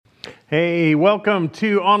Hey, welcome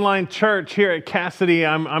to Online Church here at Cassidy.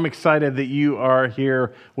 I'm excited that you are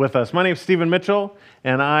here with us. My name is Stephen Mitchell,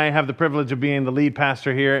 and I have the privilege of being the lead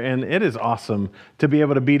pastor here, and it is awesome to be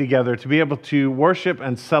able to be together, to be able to worship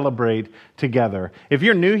and celebrate together. If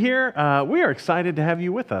you're new here, we are excited to have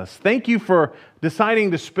you with us. Thank you for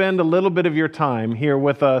deciding to spend a little bit of your time here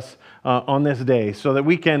with us on this day so that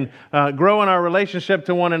we can grow in our relationship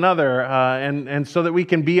to one another and so that we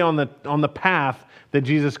can be on the path that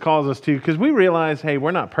Jesus calls us to, because we realize, hey,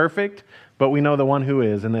 we're not perfect, but we know the one who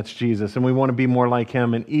is, and that's Jesus, and we want to be more like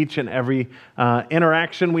him in each and every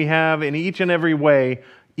interaction we have, in each and every way,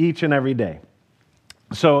 each and every day.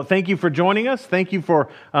 So thank you for joining us, thank you for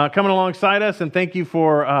coming alongside us, and thank you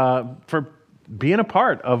for being a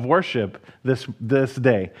part of worship this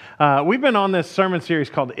day. We've been on this sermon series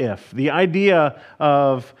called If, the idea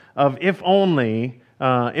of if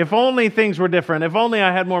only things were different, if only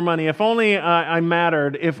I had more money, if only I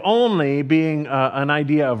mattered, if only being an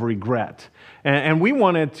idea of regret. And we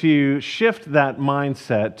wanted to shift that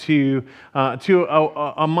mindset to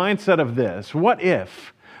a mindset of this. What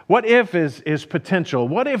if? What if is potential?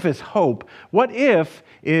 What if is hope? What if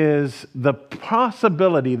is the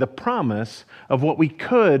possibility, the promise of what we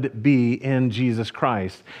could be in Jesus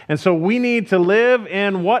Christ? And so we need to live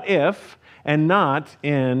in what if and not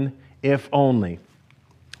in if only.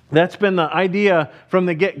 That's been the idea from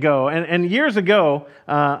the get-go. And years ago,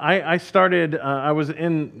 I was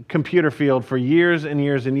in computer field for years and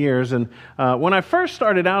years and years. And when I first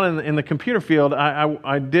started out in the computer field,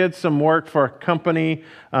 I did some work for a company,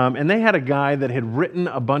 and they had a guy that had written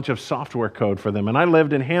a bunch of software code for them. And I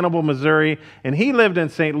lived in Hannibal, Missouri, and he lived in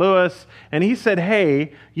St. Louis. And he said,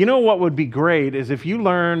 hey, you know what would be great is if you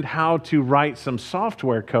learned how to write some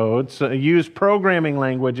software code, so use programming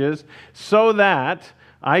languages, so that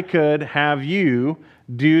I could have you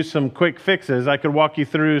do some quick fixes. I could walk you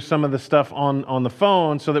through some of the stuff on the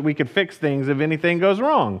phone so that we could fix things if anything goes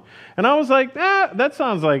wrong. And I was like, that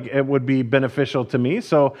sounds like it would be beneficial to me.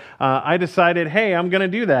 So I decided, hey, I'm going to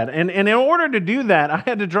do that. And in order to do that, I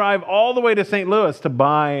had to drive all the way to St. Louis to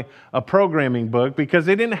buy a programming book because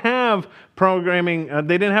they didn't have programming.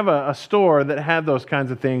 They didn't have a store that had those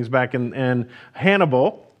kinds of things back in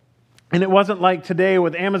Hannibal. And it wasn't like today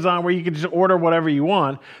with Amazon where you could just order whatever you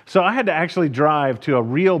want. So I had to actually drive to a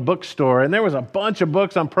real bookstore, and there was a bunch of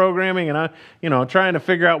books on programming, and I, trying to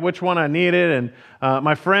figure out which one I needed. And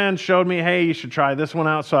my friend showed me, hey, you should try this one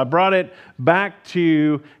out. So I brought it back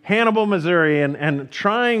to Hannibal, Missouri, and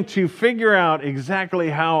trying to figure out exactly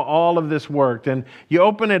how all of this worked. And you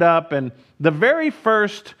open it up, and the very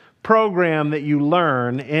first program that you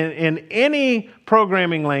learn in any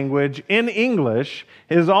programming language in English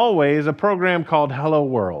is always a program called Hello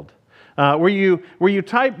World, where you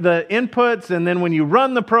type the inputs, and then when you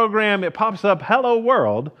run the program, it pops up Hello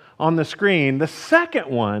World on the screen. The second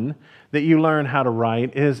one that you learn how to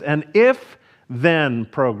write is an if-then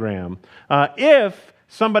program. If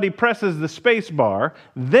somebody presses the space bar,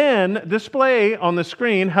 then display on the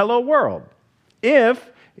screen Hello World.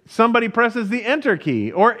 If somebody presses the enter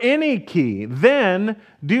key or any key, then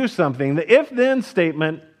do something. The if-then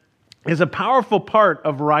statement is a powerful part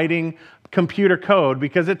of writing computer code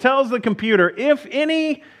because it tells the computer if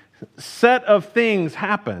any set of things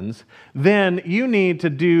happens, then you need to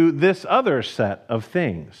do this other set of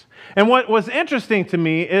things. And what was interesting to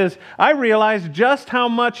me is I realized just how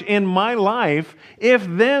much in my life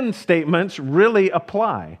if-then statements really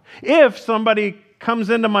apply. If somebody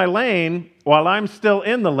comes into my lane while I'm still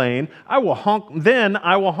in the lane, I will honk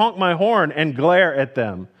my horn and glare at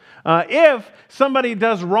them. If somebody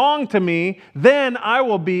does wrong to me, then I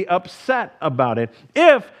will be upset about it.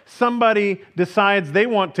 If somebody decides they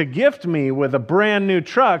want to gift me with a brand new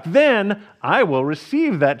truck, then I will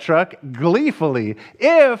receive that truck gleefully.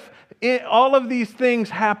 If all of these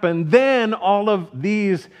things happen, then all of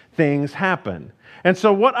these things happen. And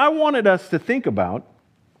so what I wanted us to think about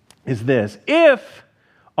is this. If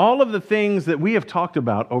all of the things that we have talked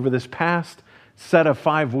about over this past set of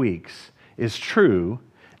 5 weeks is true,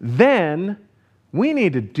 then we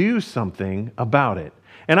need to do something about it.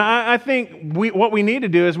 And I think what we need to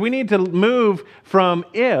do is we need to move from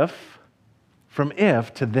if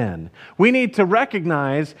to then. We need to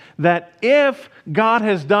recognize that if God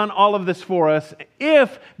has done all of this for us,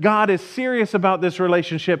 if God is serious about this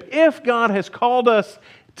relationship, if God has called us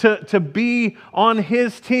to be on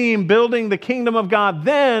His team building the kingdom of God,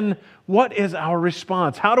 then what is our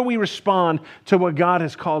response? How do we respond to what God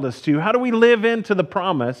has called us to? How do we live into the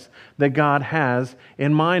promise that God has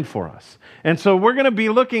in mind for us? And so we're going to be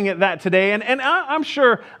looking at that today. And I'm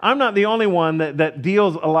sure I'm not the only one that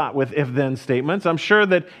deals a lot with if-then statements. I'm sure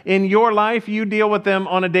that in your life you deal with them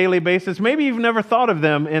on a daily basis. Maybe you've never thought of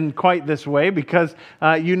them in quite this way because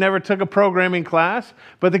you never took a programming class.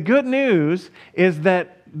 But the good news is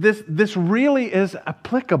that this really is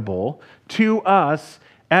applicable to us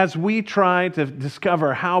as we try to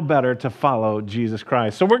discover how better to follow Jesus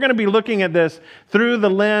Christ. So we're going to be looking at this through the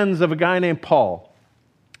lens of a guy named Paul.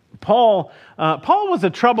 Paul was a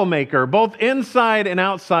troublemaker, both inside and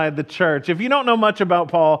outside the church. If you don't know much about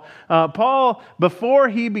Paul, Paul, before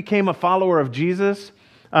he became a follower of Jesus,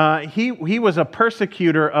 he was a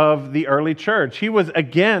persecutor of the early church. He was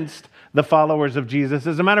against the followers of Jesus.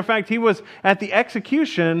 As a matter of fact, he was at the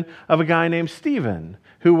execution of a guy named Stephen,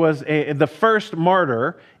 who was the first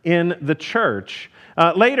martyr in the church.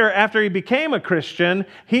 Later, after he became a Christian,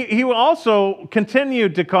 he also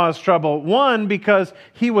continued to cause trouble. One, because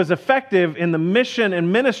he was effective in the mission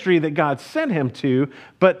and ministry that God sent him to.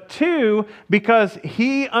 But two, because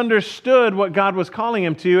he understood what God was calling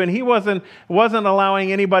him to, and he wasn't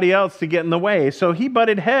allowing anybody else to get in the way. So he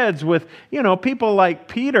butted heads with, people like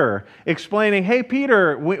Peter, explaining, hey,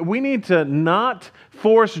 Peter, we need to not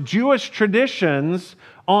force Jewish traditions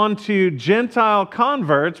onto Gentile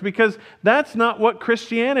converts, because that's not what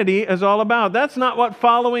Christianity is all about. That's not what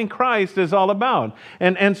following Christ is all about.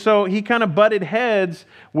 And so he kind of butted heads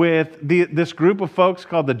with this group of folks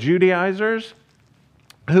called the Judaizers,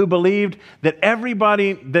 who believed that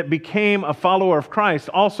everybody that became a follower of Christ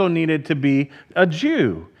also needed to be a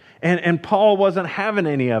Jew. And Paul wasn't having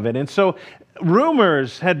any of it. And so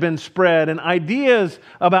rumors had been spread and ideas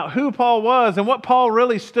about who Paul was and what Paul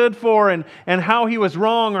really stood for and how he was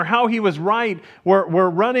wrong or how he was right were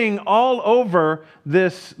running all over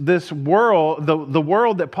this world, the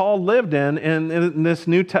world that Paul lived in this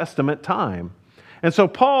New Testament time. And so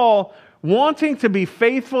Paul, wanting to be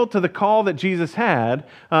faithful to the call that Jesus had,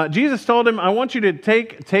 Jesus told him, I want you to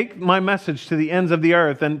take my message to the ends of the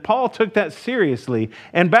earth. And Paul took that seriously.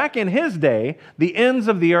 And back in his day, the ends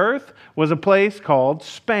of the earth was a place called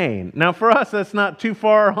Spain. Now for us, that's not too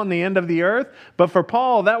far on the end of the earth, but for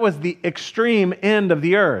Paul, that was the extreme end of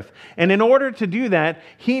the earth. And in order to do that,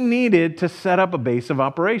 he needed to set up a base of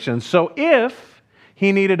operations. So if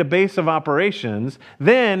he needed a base of operations,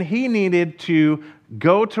 then he needed to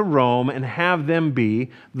go to Rome and have them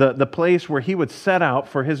be the place where he would set out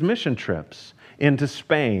for his mission trips into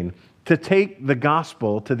Spain to take the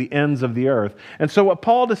gospel to the ends of the earth. And so what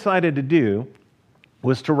Paul decided to do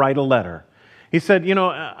was to write a letter. He said,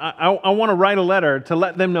 I want to write a letter to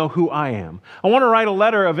let them know who I am. I want to write a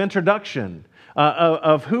letter of introduction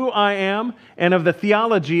of who I am and of the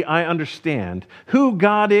theology I understand, who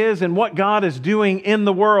God is and what God is doing in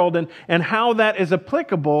the world and how that is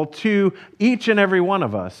applicable to each and every one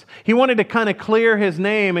of us. He wanted to kind of clear his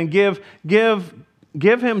name and give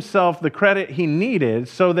himself the credit he needed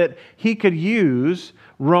so that he could use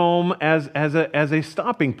Rome as a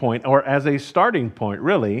stopping point, or as a starting point,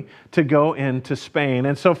 really, to go into Spain.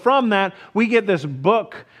 And so from that, we get this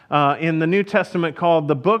book in the New Testament called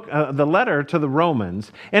the letter to the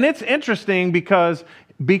Romans. And it's interesting because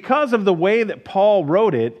of the way that Paul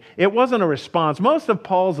wrote it, it wasn't a response. Most of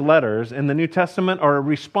Paul's letters in the New Testament are a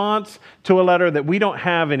response to a letter that we don't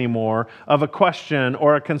have anymore, of a question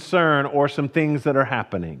or a concern or some things that are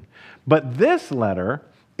happening. But this letter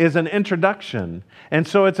is an introduction. And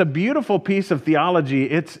so it's a beautiful piece of theology.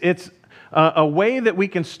 It's a way that we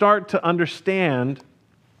can start to understand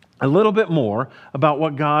a little bit more about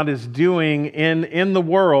what God is doing in the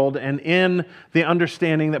world and in the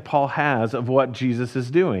understanding that Paul has of what Jesus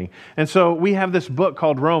is doing. And so we have this book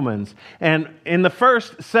called Romans. And in the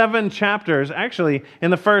first 7 chapters, actually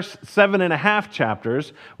in the first 7.5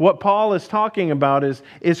 chapters, what Paul is talking about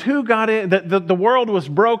is who God is, that the world was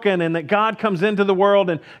broken and that God comes into the world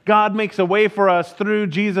and God makes a way for us through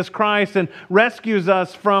Jesus Christ and rescues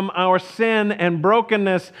us from our sin and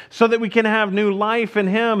brokenness so that we can have new life in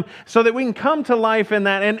Him, so that we can come to life in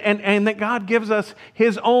that, and that God gives us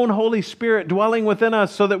His own Holy Spirit dwelling within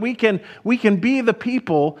us so that we can be the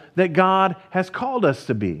people that God has called us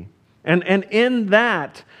to be. And in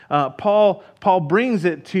that, Paul brings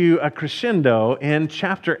it to a crescendo in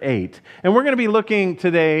chapter 8. And we're going to be looking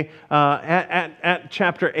today at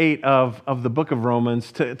chapter 8 of the book of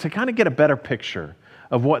Romans to kind of get a better picture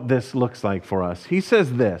of what this looks like for us. He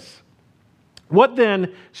says this: "What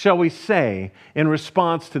then shall we say in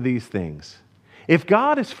response to these things? If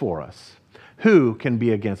God is for us, who can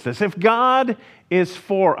be against us? If God is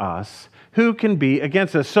for us, who can be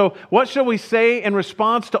against us? So what shall we say in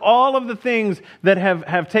response to all of the things that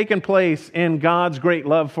have taken place in God's great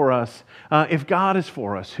love for us? If God is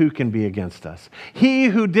for us, who can be against us? He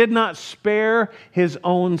who did not spare his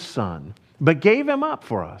own son, but gave him up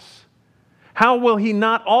for us, how will he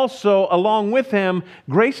not also, along with him,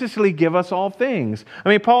 graciously give us all things? I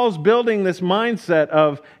mean, Paul's building this mindset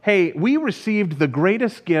of, hey, we received the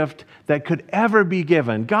greatest gift that could ever be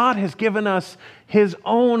given. God has given us his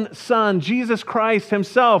own son, Jesus Christ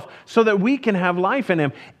himself, so that we can have life in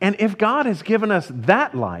him. And if God has given us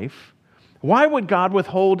that life, why would God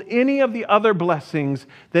withhold any of the other blessings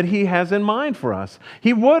that he has in mind for us?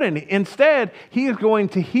 He wouldn't. Instead, he is going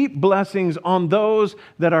to heap blessings on those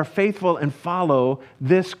that are faithful and follow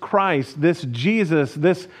this Christ, this Jesus,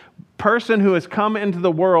 this person who has come into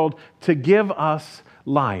the world to give us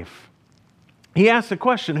life. He asks the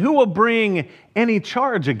question, who will bring any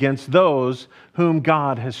charge against those whom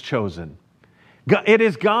God has chosen? It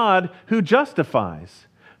is God who justifies.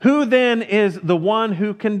 Who then is the one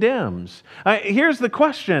who condemns? Here's the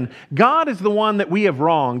question. God is the one that we have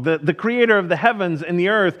wronged, the creator of the heavens and the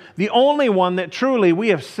earth, the only one that truly we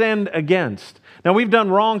have sinned against. Now, we've done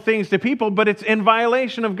wrong things to people, but it's in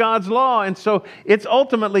violation of God's law, and so it's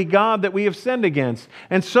ultimately God that we have sinned against.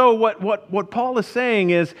 And so what Paul is saying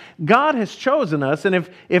is God has chosen us, and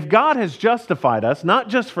if God has justified us, not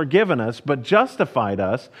just forgiven us, but justified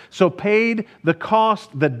us, so paid the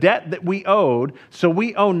cost, the debt that we owed, so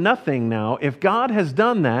we owe nothing now. If God has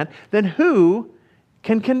done that, then who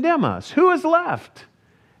can condemn us? Who is left?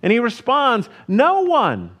 And he responds, no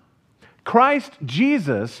one. Christ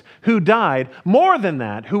Jesus, who died, more than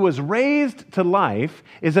that, who was raised to life,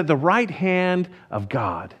 is at the right hand of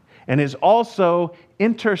God and is also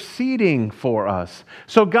interceding for us.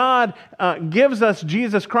 So God gives us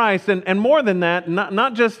Jesus Christ, and more than that,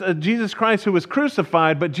 not just Jesus Christ who was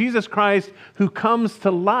crucified, but Jesus Christ who comes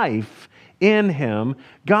to life in him.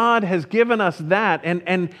 God has given us that,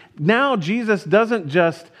 and now Jesus doesn't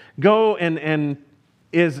just go and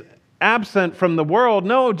is absent from the world.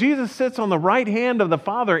 No, Jesus sits on the right hand of the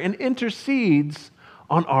Father and intercedes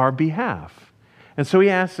on our behalf. And so he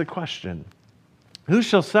asks the question, who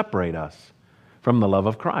shall separate us from the love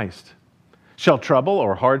of Christ? Shall trouble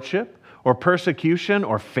or hardship or persecution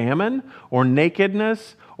or famine or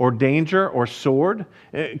nakedness or danger or sword?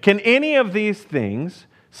 Can any of these things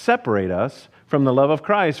separate us from the love of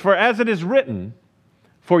Christ? For as it is written,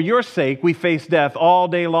 for your sake we face death all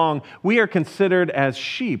day long. We are considered as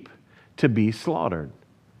sheep to be slaughtered.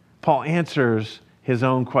 Paul answers his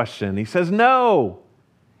own question. He says, no,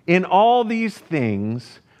 in all these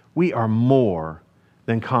things we are more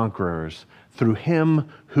than conquerors through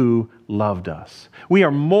him who loved us. We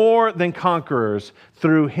are more than conquerors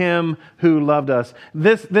through him who loved us.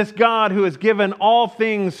 This God who has given all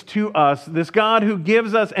things to us, this God who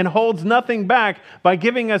gives us and holds nothing back by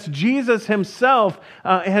giving us Jesus himself,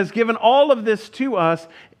 has given all of this to us.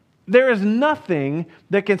 There is nothing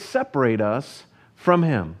that can separate us from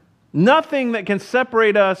him. Nothing that can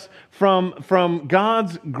separate us from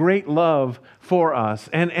God's great love for us.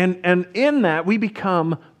 And in that, we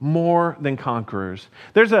become more than conquerors.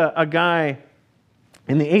 There's a guy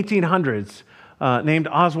in the 1800s named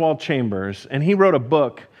Oswald Chambers, and he wrote a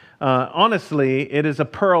book. Honestly, it is a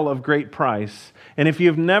pearl of great price. And if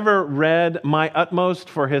you've never read My Utmost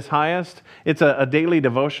for His Highest, it's a daily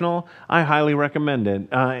devotional. I highly recommend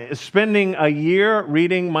it. Spending a year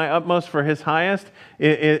reading My Utmost for His Highest,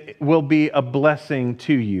 it will be a blessing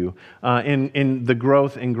to you in the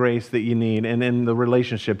growth and grace that you need and in the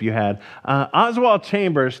relationship you had. Oswald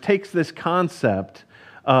Chambers takes this concept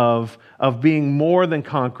of being more than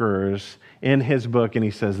conquerors in his book, and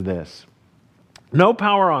he says this: no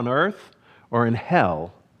power on earth or in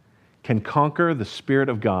hell can conquer the Spirit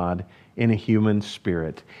of God in a human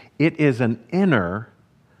spirit. It is an inner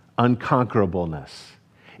unconquerableness.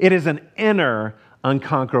 It is an inner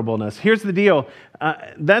unconquerableness. Here's the deal.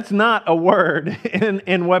 That's not a word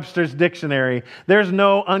in Webster's dictionary. There's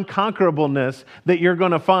no unconquerableness that you're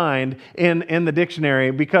going to find in the dictionary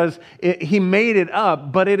because he made it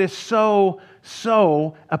up, but it is so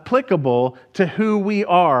applicable to who we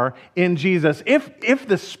are in Jesus. If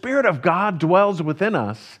the Spirit of God dwells within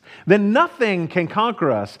us, then nothing can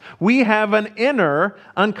conquer us. We have an inner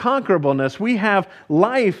unconquerableness. We have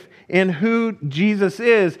life in who Jesus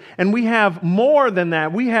is, and we have more than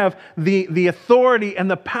that. We have the authority and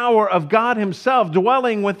the power of God himself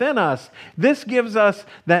dwelling within us. This gives us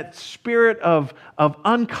that spirit of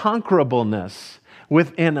unconquerableness,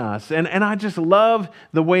 within us. And I just love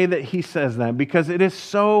the way that he says that, because it is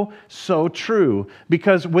so, so true.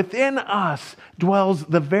 Because within us dwells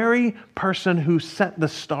the very person who set the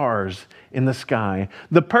stars in the sky,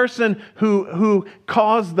 the person who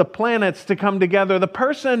caused the planets to come together, the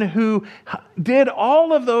person who did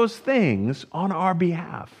all of those things on our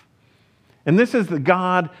behalf. And this is the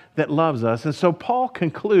God that loves us. And so Paul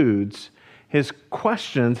concludes his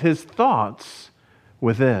questions, his thoughts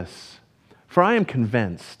with this: "For I am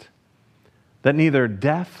convinced that neither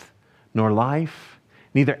death nor life,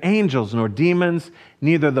 neither angels nor demons,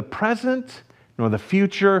 neither the present nor the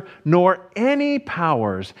future, nor any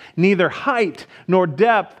powers, neither height nor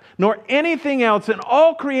depth, nor anything else in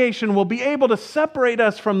all creation will be able to separate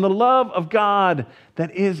us from the love of God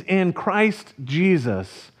that is in Christ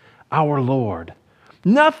Jesus, our Lord."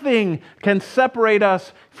 Nothing can separate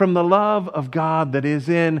us from the love of God that is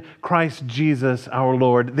in Christ Jesus our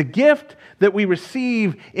Lord. The gift that we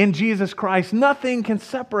receive in Jesus Christ, nothing can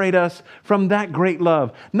separate us from that great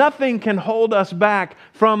love. Nothing can hold us back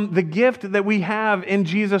from the gift that we have in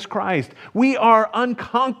Jesus Christ. We are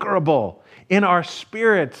unconquerable in our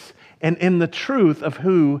spirits and in the truth of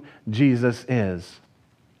who Jesus is.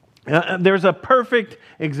 There's a perfect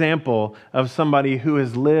example of somebody who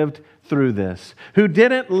has lived through this, who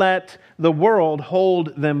didn't let the world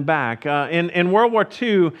hold them back. In World War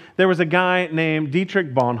II, there was a guy named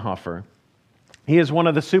Dietrich Bonhoeffer. He is one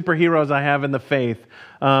of the superheroes I have in the faith.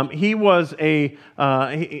 He was he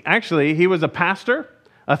was a pastor,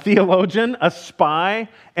 a theologian, a spy,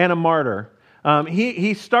 and a martyr.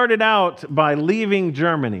 He started out by leaving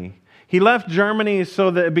Germany. He left Germany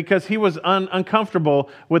because he was uncomfortable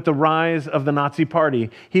with the rise of the Nazi Party.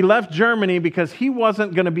 He left Germany because he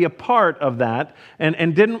wasn't going to be a part of that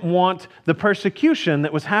and didn't want the persecution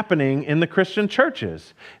that was happening in the Christian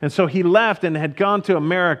churches. And so he left and had gone to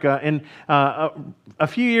America. And a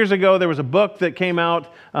few years ago, there was a book that came out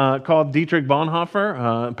called Dietrich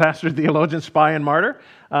Bonhoeffer, Pastor, Theologian, Spy, and Martyr.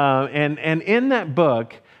 And in that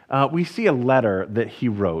book, we see a letter that he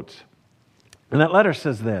wrote. And that letter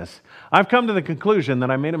says this: "I've come to the conclusion that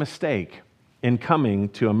I made a mistake in coming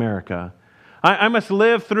to America. I must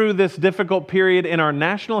live through this difficult period in our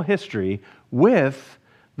national history with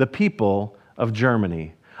the people of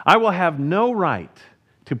Germany. I will have no right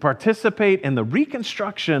to participate in the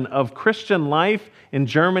reconstruction of Christian life in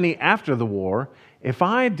Germany after the war if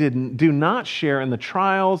I do not share in the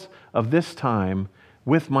trials of this time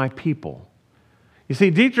with my people." You see,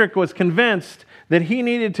 Dietrich was convinced that he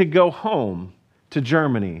needed to go home to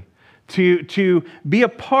Germany, to be a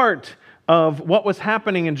part of what was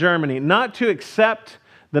happening in Germany, not to accept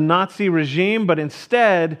the Nazi regime, but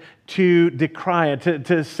instead to decry it,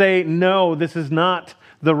 to say, no, this is not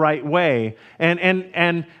the right way.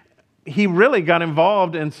 And he really got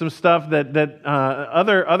involved in some stuff that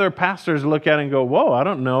other pastors look at and go, whoa, I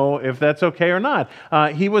don't know if that's okay or not.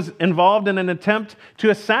 He was involved in an attempt to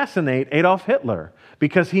assassinate Adolf Hitler,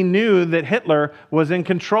 because he knew that Hitler was in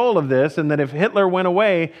control of this, and that if Hitler went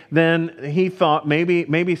away, then he thought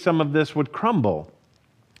maybe some of this would crumble.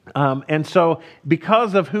 And so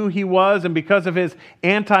because of who he was and because of his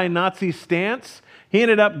anti-Nazi stance, he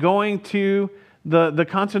ended up going to the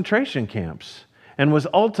concentration camps and was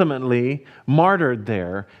ultimately martyred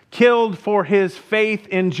there, killed for his faith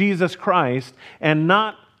in Jesus Christ, and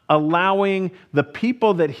not allowing the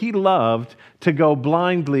people that he loved to go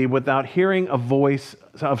blindly without hearing a voice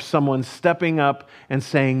of someone stepping up and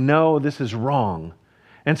saying, no, this is wrong.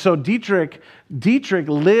 And so Dietrich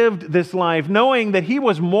lived this life knowing that he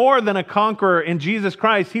was more than a conqueror in Jesus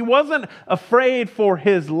Christ. He wasn't afraid for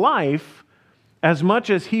his life as much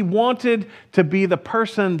as he wanted to be the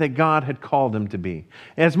person that God had called him to be.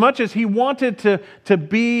 As much as he wanted to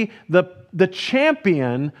be the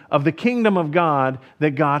champion of the kingdom of God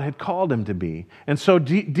that God had called him to be. And so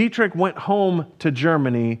Dietrich went home to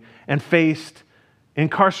Germany and faced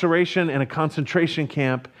incarceration in a concentration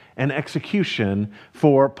camp and execution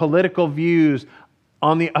for political views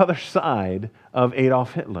on the other side of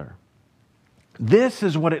Adolf Hitler. This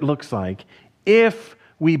is what it looks like if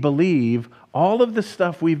we believe all of the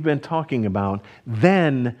stuff we've been talking about,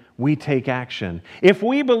 then we take action. If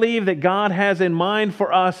we believe that God has in mind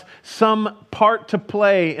for us some part to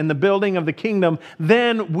play in the building of the kingdom,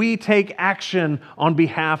 then we take action on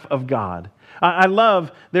behalf of God. I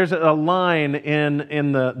love, there's a line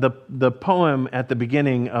in the poem at the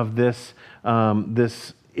beginning of this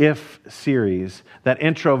If series, that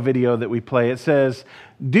intro video that we play. It says,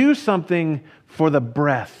 "Do something for the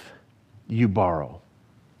breath you borrow."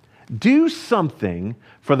 Do something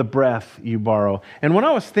for the breath you borrow. And when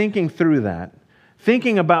I was thinking through that,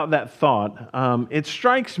 thinking about that thought, it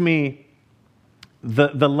strikes me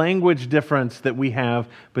the language difference that we have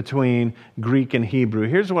between Greek and Hebrew.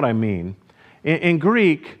 Here's what I mean. In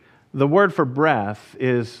Greek, the word for breath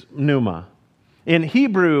is pneuma. In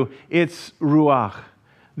Hebrew, it's ruach.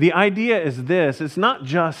 The idea is this: it's not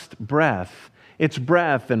just breath. It's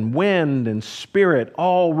breath and wind and spirit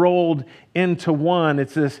all rolled into one.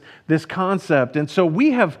 It's this concept. And so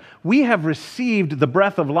we have received the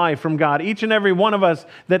breath of life from God. Each and every one of us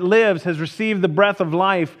that lives has received the breath of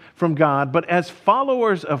life from God. But as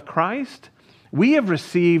followers of Christ, we have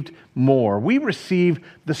received more. We receive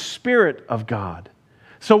the Spirit of God.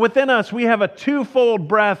 So within us, we have a twofold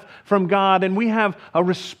breath from God, and we have a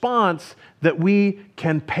response that we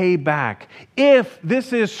can pay back. If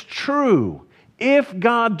this is true, if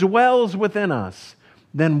God dwells within us,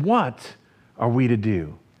 then what are we to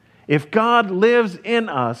do? If God lives in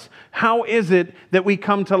us, how is it that we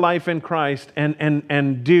come to life in Christ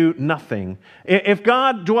and do nothing? If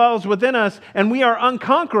God dwells within us and we are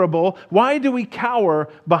unconquerable, why do we cower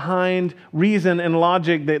behind reason and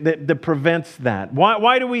logic that prevents that?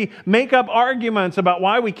 Why do we make up arguments about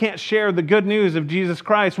why we can't share the good news of Jesus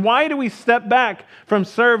Christ? Why do we step back from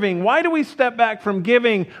serving? Why do we step back from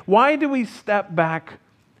giving? Why do we step back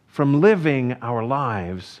from living our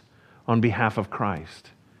lives on behalf of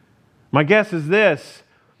Christ? My guess is this,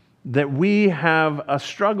 that we have a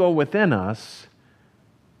struggle within us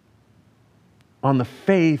on the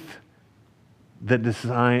faith that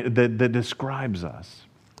describes us.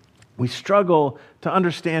 We struggle to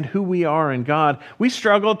understand who we are in God. We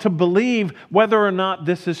struggle to believe whether or not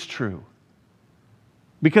this is true.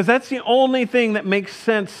 Because that's the only thing that makes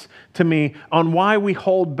sense to me on why we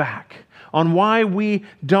hold back, on why we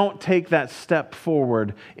don't take that step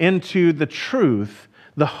forward into the truth,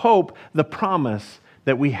 the hope, the promise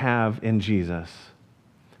that we have in Jesus.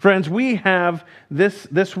 Friends, we have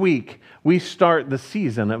this week, we start the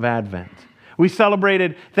season of Advent. We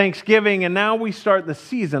celebrated Thanksgiving, and now we start the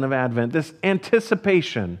season of Advent, this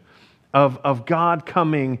anticipation of God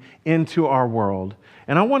coming into our world.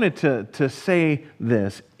 And I wanted to say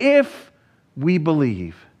this: if we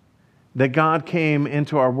believe that God came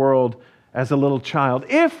into our world as a little child,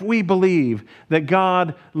 if we believe that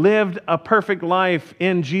God lived a perfect life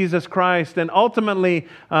in Jesus Christ and ultimately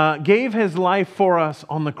gave His life for us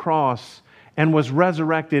on the cross and was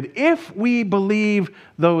resurrected, if we believe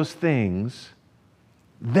those things,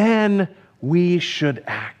 then we should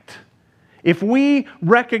act. If we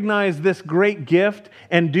recognize this great gift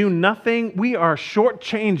and do nothing, we are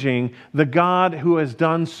shortchanging the God who has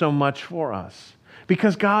done so much for us.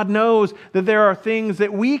 Because God knows that there are things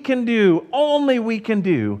that we can do, only we can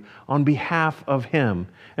do, on behalf of Him.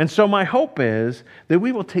 And so my hope is that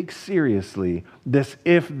we will take seriously this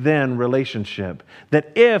if-then relationship.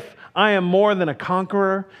 That if I am more than a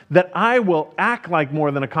conqueror, that I will act like more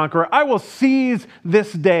than a conqueror. I will seize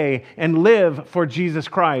this day and live for Jesus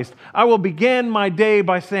Christ. I will begin my day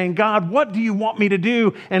by saying, God, what do you want me to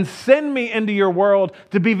do? And send me into your world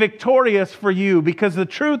to be victorious for you. Because the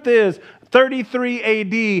truth is, 33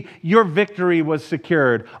 AD, your victory was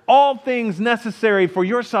secured. All things necessary for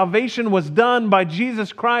your salvation was done by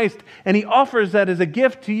Jesus Christ, and He offers that as a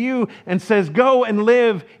gift to you and says, go and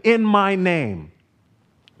live in my name.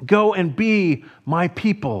 Go and be my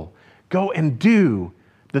people. Go and do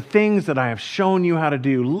the things that I have shown you how to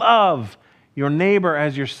do. Love your neighbor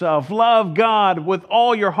as yourself. Love God with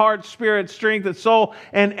all your heart, spirit, strength, and soul,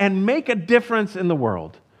 and make a difference in the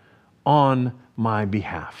world on my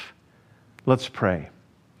behalf. Let's pray.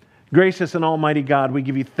 Gracious and almighty God, we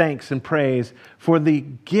give you thanks and praise for the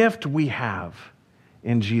gift we have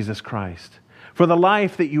in Jesus Christ, for the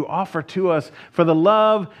life that you offer to us, for the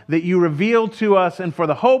love that you reveal to us, and for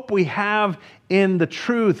the hope we have in the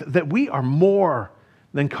truth that we are more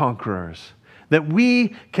than conquerors, that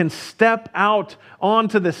we can step out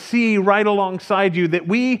onto the sea right alongside you, that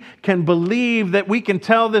we can believe, that we can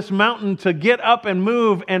tell this mountain to get up and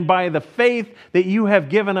move, and by the faith that you have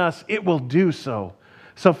given us, it will do so.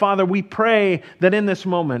 So, Father, we pray that in this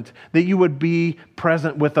moment that you would be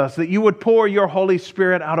present with us, that you would pour your Holy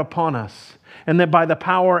Spirit out upon us, and that by the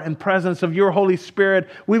power and presence of your Holy Spirit,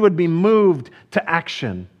 we would be moved to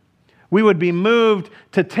action. We would be moved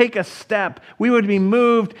to take a step. We would be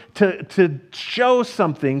moved to show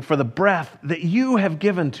something for the breath that you have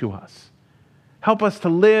given to us. Help us to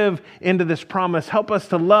live into this promise. Help us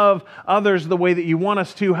to love others the way that you want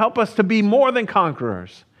us to. Help us to be more than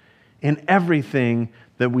conquerors in everything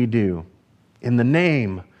that we do. In the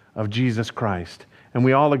name of Jesus Christ. And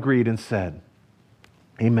we all agreed and said,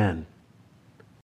 amen.